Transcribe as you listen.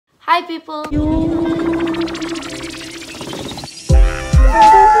Hi people!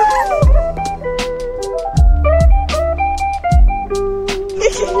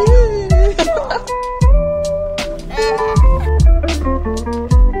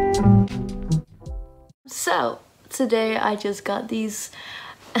 So, today I just got these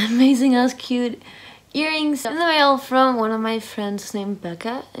amazing ass cute earrings in the mail from one of my friends named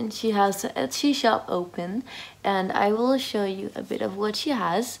Becca, and she has an Etsy shop open, and I will show you a bit of what she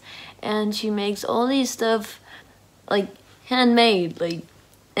has. And she makes all these stuff like handmade, like,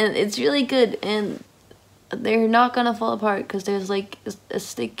 and it's really good, and they're not gonna fall apart because there's like a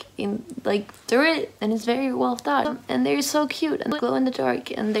stick in like through it, and it's very well thought, and they're so cute and glow in the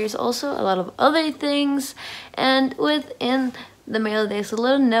dark. And there's also a lot of other things, and within the mail there's a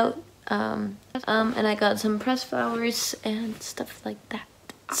little note, and I got some pressed flowers and stuff like that.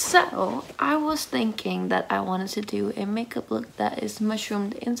 So I was thinking that I wanted to do a makeup look that is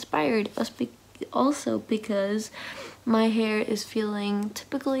mushroom inspired, also because my hair is feeling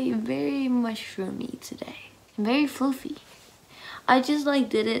typically very mushroomy today, very floofy. I just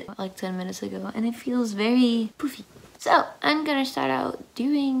did it like 10 minutes ago and it feels very poofy. So I'm gonna start out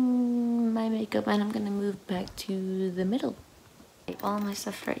doing my makeup, and I'm gonna move back to the middle. All my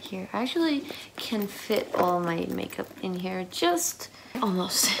stuff right here. I actually can fit all my makeup in here, just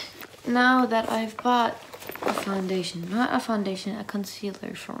almost. Now that I've bought a foundation, not a foundation, a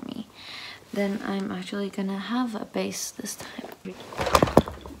concealer for me, then I'm actually gonna have a base this time.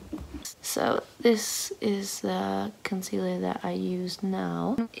 So this is the concealer that I use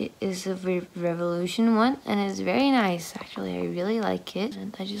now. It is a Revolution one, and it's very nice actually. I really like it,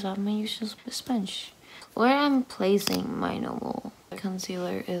 and I just have my usual sponge. Where I'm placing my normal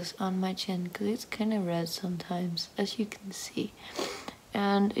concealer is on my chin, because it's kind of red sometimes, as you can see.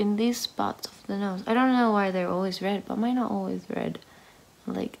 And in these spots of the nose, I don't know why they're always red, but mine are always red,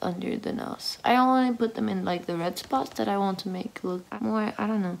 like under the nose. I only put them in like the red spots that I want to make look more, I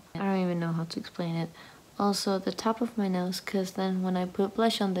don't know. I don't even know how to explain it. Also the top of my nose, because then when I put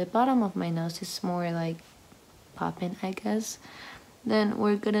blush on the bottom of my nose, it's more like popping, I guess. Then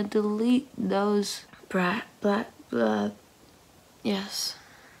we're gonna delete those yes,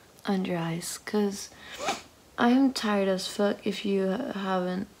 under eyes, because I'm tired as fuck, if you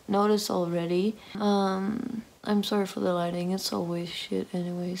haven't noticed already. I'm sorry for the lighting, it's always shit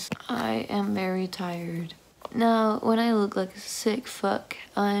anyways. I am very tired. Now, when I look like a sick fuck,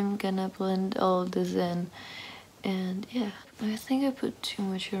 I'm gonna blend all of this in. And yeah, I think I put too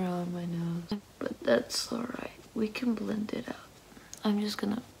much around my nose, but that's alright. We can blend it out. I'm just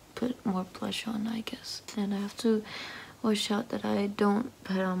gonna put more blush on, I guess. And I have to watch out that I don't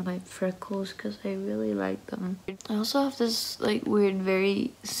put on my freckles, because I really like them. I also have this like weird,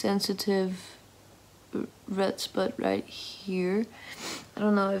 very sensitive red spot right here. I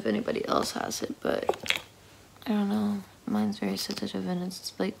don't know if anybody else has it, but I don't know. Mine's very sensitive and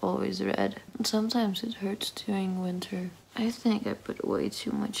it's like always red. And sometimes it hurts during winter. I think I put way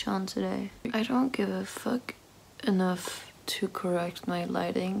too much on today. I don't give a fuck enough to correct my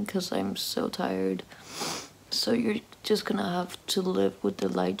lighting because I'm so tired. So you're just gonna have to live with the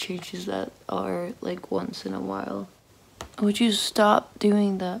light changes that are like once in a while. Would you stop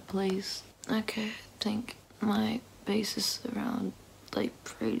doing that, please? Okay, I think my base is around like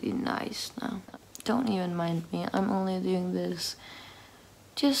pretty nice now. Don't even mind me, I'm only doing this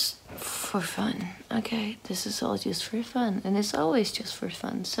just for fun, okay? This is all just for fun, and it's always just for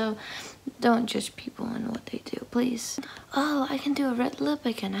fun, so don't judge people on what they do, please. Oh, I can do a red lip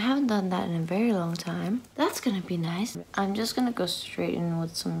again. I haven't done that in a very long time. That's gonna be nice. I'm just gonna go straight in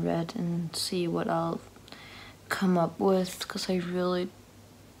with some red and see what I'll come up with, because I really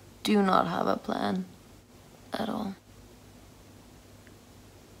do not have a plan at all.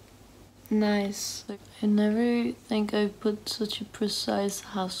 Nice. I never think I put such a precise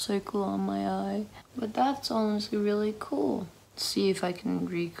half circle on my eye, but that's honestly really cool. See if I can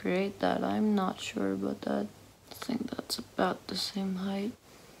recreate that. I'm not sure about that. I think that's about the same height.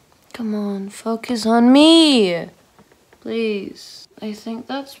 Come on, focus on me! Please. I think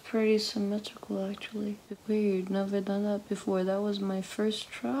that's pretty symmetrical actually. Weird, never done that before. That was my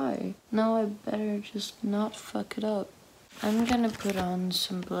first try. Now I better just not fuck it up. I'm gonna put on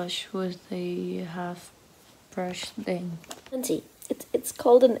some blush with a half brush thing. Auntie, it's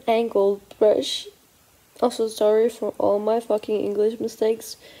called an angled brush. Also, sorry for all my fucking English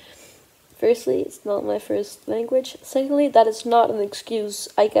mistakes. Firstly, it's not my first language. Secondly, that is not an excuse.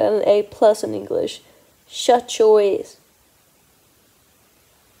 I got an A+ in English. Shut your ears.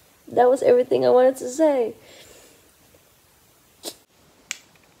 That was everything I wanted to say.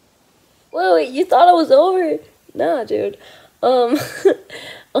 Wait, you thought it was over? Nah, dude.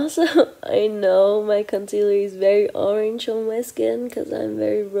 Also, I know my concealer is very orange on my skin because I'm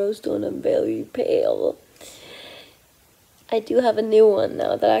very rose tone and very pale. I do have a new one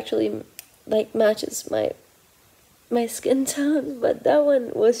now that actually like matches my skin tone, but that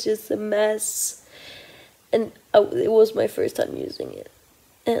one was just a mess, and it was my first time using it,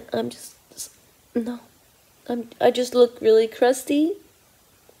 and I'm just no, I just look really crusty.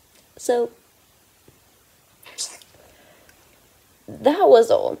 So that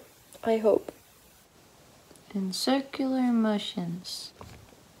was all, I hope. In circular motions.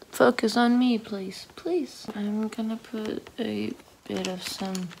 Focus on me, please. Please. I'm gonna put a bit of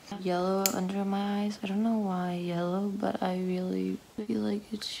some yellow under my eyes. I don't know why yellow, but I really feel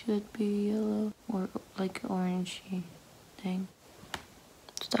like it should be yellow or like orangey thing.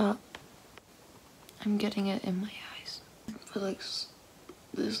 Stop. I'm getting it in my eyes. I feel like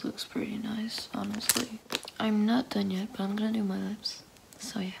this looks pretty nice, honestly. I'm not done yet, but I'm gonna do my lips.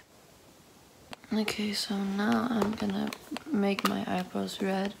 So yeah. Okay, so now I'm gonna make my eyebrows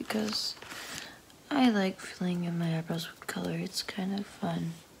red because I like filling in my eyebrows with color. It's kind of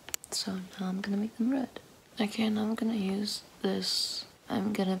fun. So now I'm gonna make them red. Okay, now I'm gonna use this.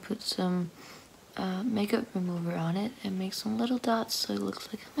 I'm gonna put some makeup remover on it and make some little dots so it looks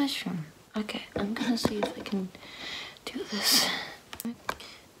like a mushroom. Okay, I'm gonna see if I can do this.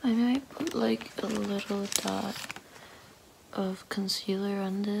 I might put like a little dot of concealer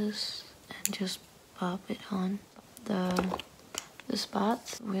on this and just pop it on the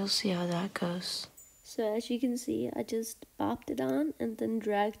spots. We'll see how that goes. So as you can see, I just popped it on and then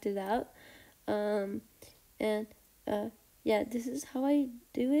dragged it out. And yeah, this is how I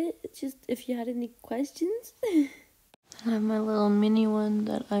do it. It's just if you had any questions. I have my little mini one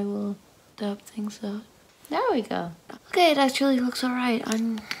that I will dab things out. There we go. Okay, it actually looks alright.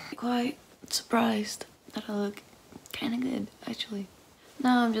 I'm quite surprised that I look kind of good, actually.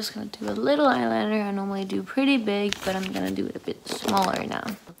 Now I'm just gonna do a little eyeliner. I normally do pretty big, but I'm gonna do it a bit smaller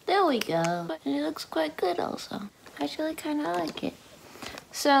now. There we go. And it looks quite good also. I actually kind of like it.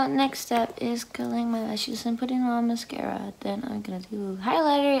 So next step is curling my lashes and putting on mascara. Then I'm gonna do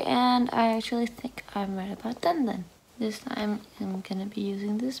highlighter, and I actually think I'm right about done then. This time I'm gonna be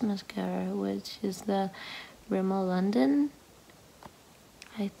using this mascara, which is the Rimmel London.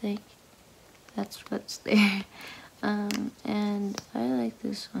 I think that's what's there. And I like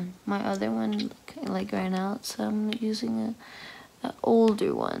this one. My other one like ran out, so I'm using a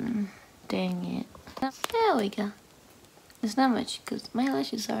older one. Dang it. There we go. It's not much because my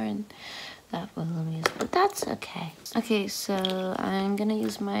lashes aren't that voluminous, but that's okay. Okay, so I'm gonna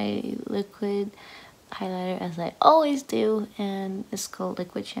use my liquid highlighter as I always do, and it's called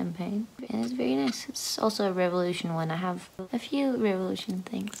Liquid Champagne, and it's very nice. It's also a Revolution one. I have a few Revolution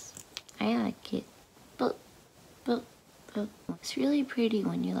things. I like it. But it's really pretty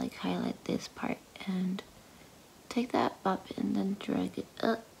when you like highlight this part and take that up and then drag it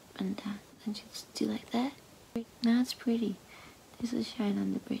up and down and just do like that. Now it's pretty. There's a shine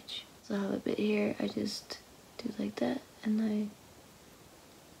on the bridge. So I have a bit here. I just do like that and I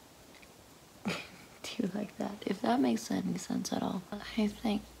do like that. If that makes any sense at all. I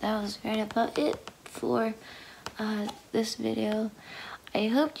think that was right about it for this video. I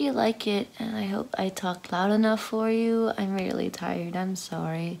hope you like it, and I hope I talked loud enough for you. I'm really tired, I'm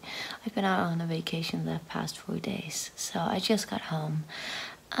sorry. I've been out on a vacation the past 4 days, so I just got home.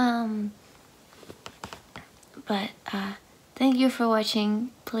 Thank you for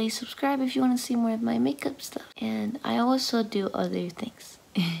watching. Please subscribe if you want to see more of my makeup stuff. And I also do other things.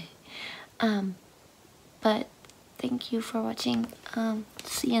 But thank you for watching.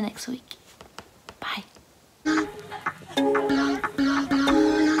 See you next week. Bye.